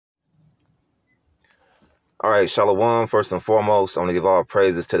All right, Shalom. First and foremost, I want to give all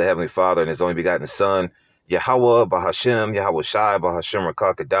praises to the Heavenly Father and His only begotten Son, Yahweh, Bahashem, Yahweh Shai, Bahashem,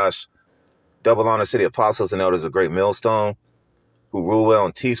 Rakakadash. Double honor to the apostles and elders of Great Millstone, who rule well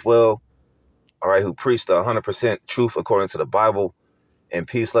and teach well, all right, who preach the 100% truth according to the Bible, and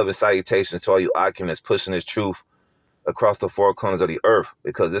peace, love, and salutations to all you occupants pushing this truth across the four corners of the earth,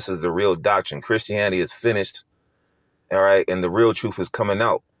 because this is the real doctrine. Christianity is finished, all right, and the real truth is coming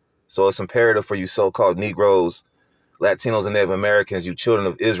out. So it's imperative for you so-called Negroes, Latinos, and Native Americans, you children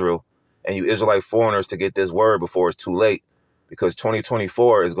of Israel, and you Israelite foreigners to get this word before it's too late, because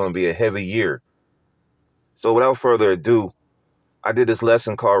 2024 is going to be a heavy year. So without further ado, I did this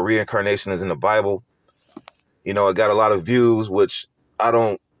lesson called Reincarnation is in the Bible. You know, it got a lot of views, which I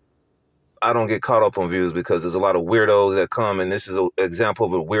don't get caught up on views, because there's a lot of weirdos that come, and this is an example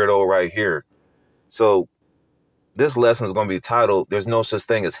of a weirdo right here. So this lesson is going to be titled, There's No Such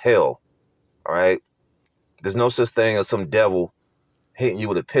Thing as Hell. All right. There's no such thing as some devil hitting you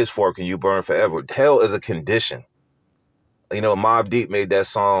with a pitchfork and you burn forever. Hell is a condition. You know, Mobb Deep made that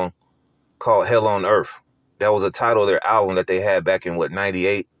song called Hell on Earth. That was a title of their album that they had back in, what,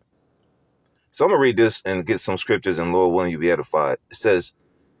 98? So I'm going to read this and get some scriptures, and Lord willing, you'll be edified. It says,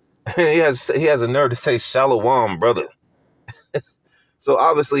 he has a nerve to say, Shalom, brother. So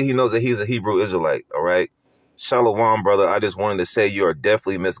obviously he knows that he's a Hebrew Israelite, all right? Shalom, brother. I just wanted to say you are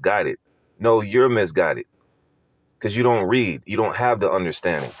definitely misguided. No, you're misguided, because you don't read. You don't have the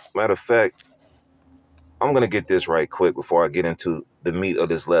understanding. Matter of fact, I'm going to get this right quick before I get into the meat of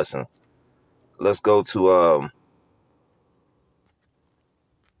this lesson. Let's go to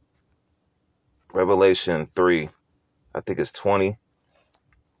Revelation 3. I think it's 20.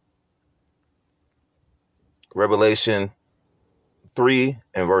 Revelation 3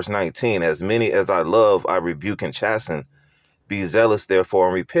 and verse 19. As many as I love, I rebuke and chasten. Be zealous, therefore,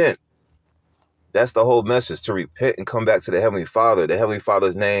 and repent. That's the whole message, to repent and come back to the Heavenly Father. The Heavenly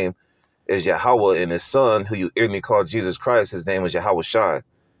Father's name is Yahweh, and His Son, who you ignorantly call Jesus Christ, His name is Yahweh Shai.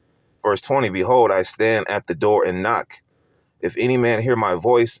 Verse 20, behold, I stand at the door and knock. If any man hear my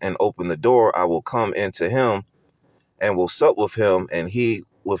voice and open the door, I will come into him and will sup with him, and he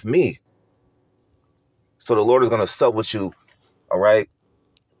with me. So the Lord is going to sup with you, all right?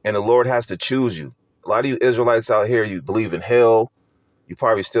 And the Lord has to choose you. A lot of you Israelites out here, you believe in hell. You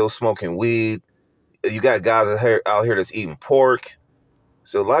probably still smoking weed. You got guys out here that's eating pork.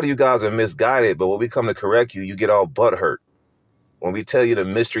 So a lot of you guys are misguided, but when we come to correct you, you get all butthurt. When we tell you the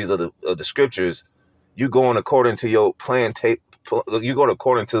mysteries of the scriptures, you going according to your you going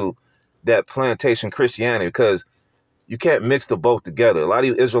according to that plantation Christianity, because you can't mix the both together. A lot of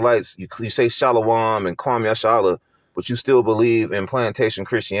you Israelites, you say Shalom and Kwam Yashala, but you still believe in plantation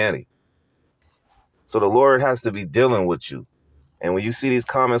Christianity. So the Lord has to be dealing with you. And when you see these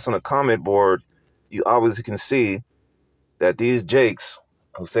comments on the comment board, you obviously can see that these jakes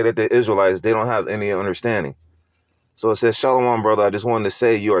who say that they're Israelites, they don't have any understanding. So it says, Shalom, brother. I just wanted to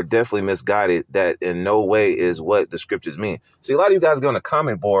say you are definitely misguided. That in no way is what the scriptures mean. See, a lot of you guys go on the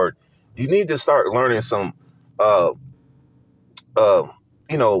comment board. You need to start learning some,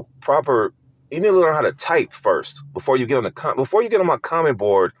 proper. You need to learn how to type first before you get on my comment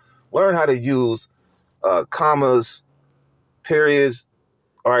board. Learn how to use commas, periods.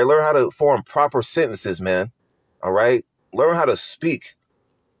 All right, learn how to form proper sentences, man. All right, learn how to speak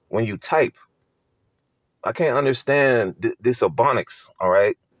when you type. I can't understand this ebonics, all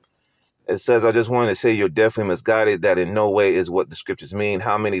right? It says, I just wanted to say you're definitely misguided. That in no way is what the scriptures mean.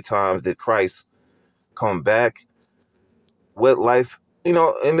 How many times did Christ come back? What life? You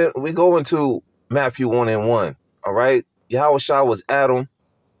know, and then we go into Matthew 1 and 1, all right? Yahweh Shai was Adam,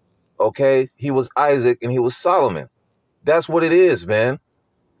 okay? He was Isaac, and he was Solomon. That's what it is, man.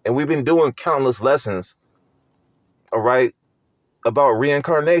 And we've been doing countless lessons, all right, about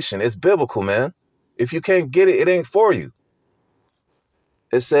reincarnation. It's biblical, man. If you can't get it, it ain't for you.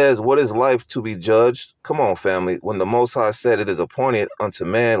 It says, what is life to be judged? Come on, family. When the Most High said it is appointed unto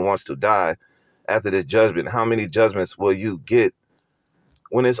man wants to die after this judgment, how many judgments will you get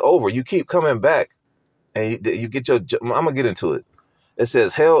when it's over? You keep coming back and you get your, I'm going to get into it. It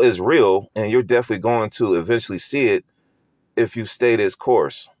says hell is real, and you're definitely going to eventually see it if you stay this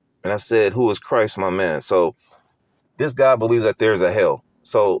course. And I said, who is Christ, my man? So this guy believes that there's a hell.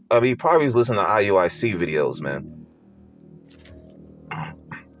 So, I mean, he probably is listening to IUIC videos, man.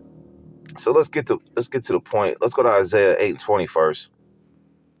 So let's get to the point. Let's go to Isaiah 8 and 20 first.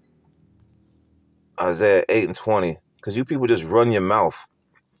 Isaiah 8 and 20. Because you people just run your mouth.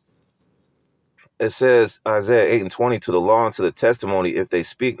 It says, Isaiah 8 and 20, to the law and to the testimony, if they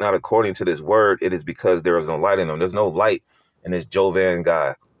speak not according to this word, it is because there is no light in them. There's no light in this Jovan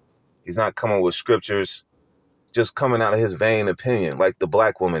guy. He's not coming with scriptures. just coming out of his vain opinion, like the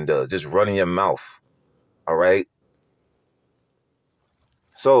black woman does, just running your mouth. All right.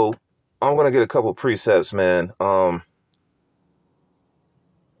 So I'm going to get a couple precepts, man.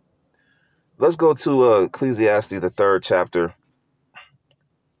 Let's go to Ecclesiastes, the 3rd chapter.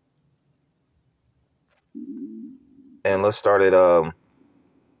 And let's start at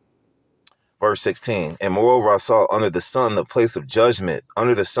verse 16. And moreover, I saw under the sun the place of judgment.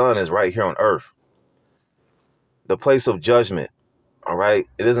 Under the sun is right here on earth. The place of judgment. All right.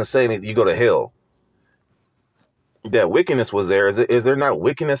 It doesn't say that you go to hell. That wickedness was there. Is there not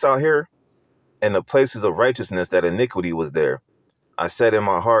wickedness out here? And the places of righteousness, that iniquity was there. I said in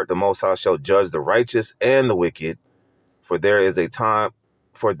my heart, the Most High shall judge the righteous and the wicked, for there is a time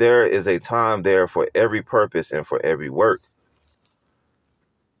there for every purpose and for every work.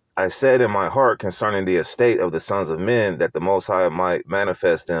 I said in my heart concerning the estate of the sons of men, that the Most High might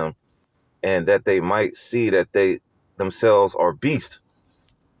manifest them, and that they might see that they themselves are beasts.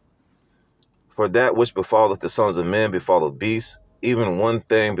 For that which befalleth the sons of men befalleth beasts, even one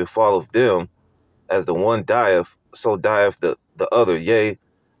thing befalleth them, as the one dieth, so dieth the other, yea,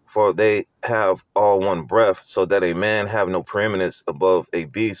 for they have all one breath, so that a man have no preeminence above a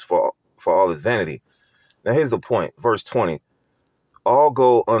beast for all his vanity. Now here's the point, verse 20. All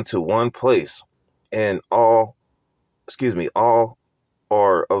go unto one place, and all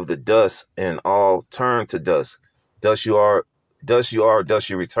are of the dust, and all turn to dust. Dust you are, dust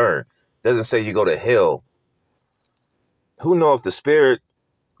you return. Doesn't say you go to hell. Who knoweth the spirit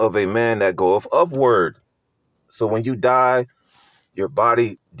of a man that goeth upward? So when you die, your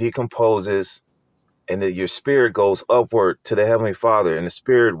body decomposes, and then your spirit goes upward to the Heavenly Father in the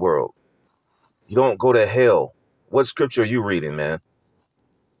spirit world. You don't go to hell. What scripture are you reading, man?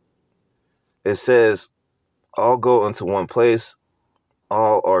 It says, all go unto one place,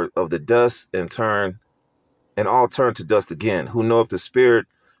 all are of the dust, and all turn to dust again. Who knoweth the spirit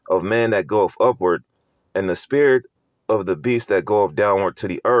of man that goeth upward, and the spirit of the beast that goeth downward to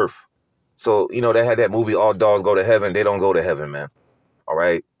the earth? So, they had that movie, All Dogs Go to Heaven. They don't go to heaven, man. All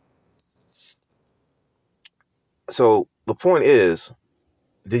right. So the point is,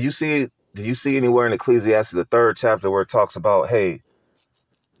 did you see anywhere in Ecclesiastes, the 3rd chapter, where it talks about, hey,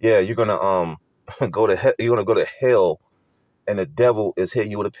 yeah, you're going to you're going to go to hell, and the devil is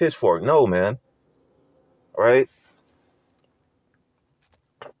hitting you with a pitchfork? No, man. All right.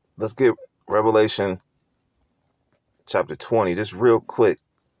 Let's get Revelation chapter 20, just real quick.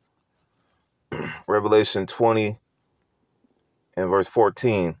 Revelation 20 and verse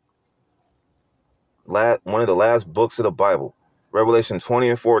 14. One of the last books of the Bible. Revelation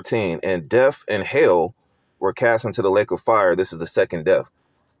 20 and 14. And death and hell were cast into the lake of fire. This is the second death.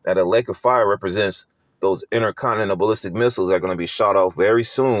 Now, the lake of fire represents those intercontinental ballistic missiles that are going to be shot off very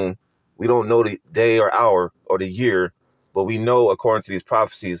soon. We don't know the day or hour or the year, but we know, according to these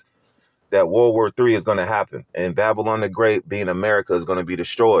prophecies, that World War III is going to happen. And Babylon the Great, being America, is going to be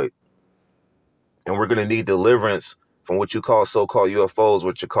destroyed. And we're going to need deliverance from what you call so-called UFOs,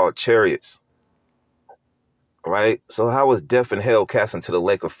 which are called chariots. Right? So how is death and hell cast into the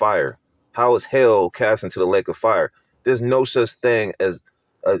lake of fire? How is hell cast into the lake of fire? There's no such thing as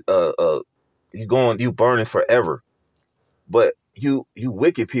you burning forever. But you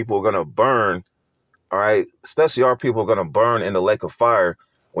wicked people are gonna burn, all right? Especially our people are gonna burn in the lake of fire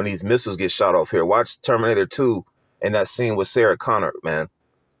when these missiles get shot off here. Watch Terminator 2 and that scene with Sarah Connor, man.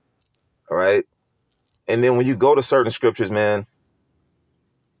 All right. And then when you go to certain scriptures, man,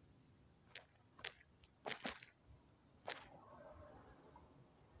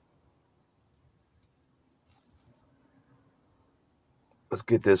 let's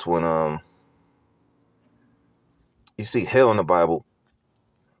get this one. You see hell in the Bible.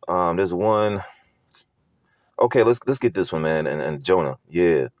 There's one. Okay, let's get this one, man. And Jonah.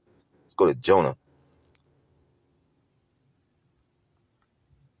 Yeah. Let's go to Jonah.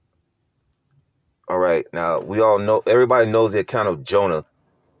 All right. Now, we all know, everybody knows the account of Jonah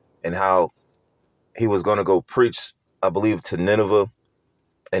and how he was going to go preach, I believe, to Nineveh.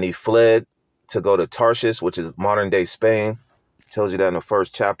 And he fled to go to Tarshish, which is modern day Spain. Tells you that in the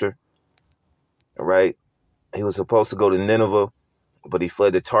 1st chapter. All right. He was supposed to go to Nineveh, but he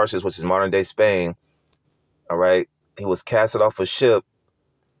fled to Tarshish, which is modern day Spain. All right. He was casted off a ship.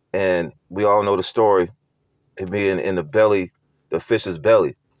 And we all know the story. It being in the belly, the fish's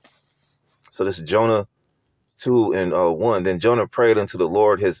belly. So this is Jonah 2 and 1. Then Jonah prayed unto the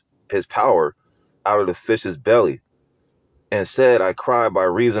Lord his power out of the fish's belly, and said, I cried by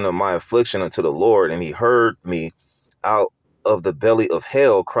reason of my affliction unto the Lord, and he heard me. Out of the belly of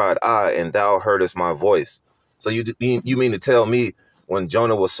hell cried I, and thou heardest my voice. So you mean to tell me when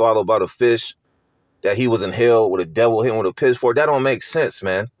Jonah was swallowed by the fish, that he was in hell with a devil hitting with a pitchfork. That don't make sense,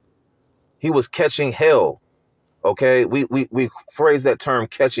 man. He was catching hell. Okay, we phrase that term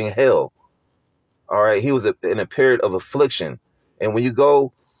catching hell. All right, he was in a period of affliction, and when you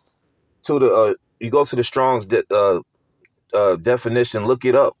go to the Strong's definition, look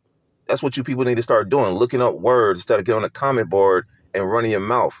it up. That's what you people need to start doing, looking up words instead of getting on the comment board and running your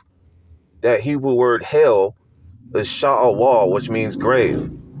mouth. That Hebrew word hell is sha'awal, which means grave.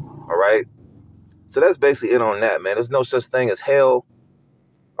 All right, so that's basically it on that, man. There's no such thing as hell.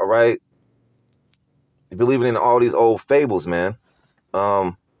 All right, you believing in all these old fables, man.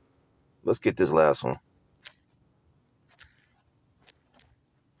 Let's get this last one.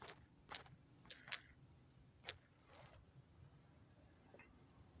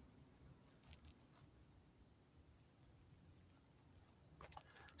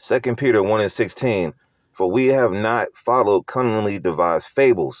 Second Peter 1:16, for we have not followed cunningly devised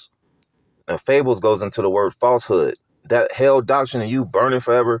fables. Now, fables goes into the word falsehood. That hell doctrine and you burning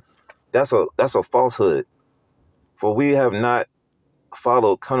forever, that's a falsehood. For we have not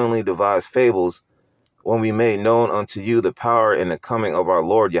followed cunningly devised fables, when we made known unto you the power and the coming of our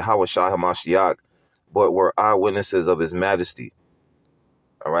Lord Yahawashi HaMashiach, but were eyewitnesses of his majesty.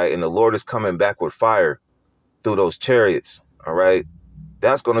 All right, and the Lord is coming back with fire through those chariots. All right,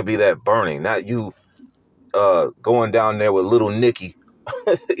 that's going to be that burning, not you going down there with little Nicky.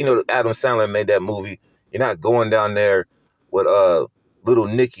 You know, Adam Sandler made that movie. You're not going down there with little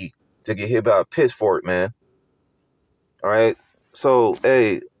Nicky to get hit by a pitchfork, man. All right, so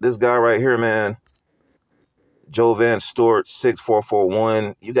hey, this guy right here, man, Joe Van Stort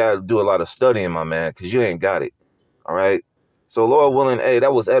 6441. You got to do a lot of studying, my man, because you ain't got it. All right. So Lord willing, hey,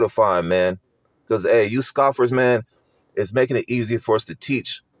 that was edifying, man. Because, hey, you scoffers, man, it's making it easy for us to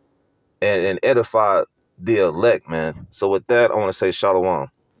teach and edify the elect, man. So with that, I want to say shalom.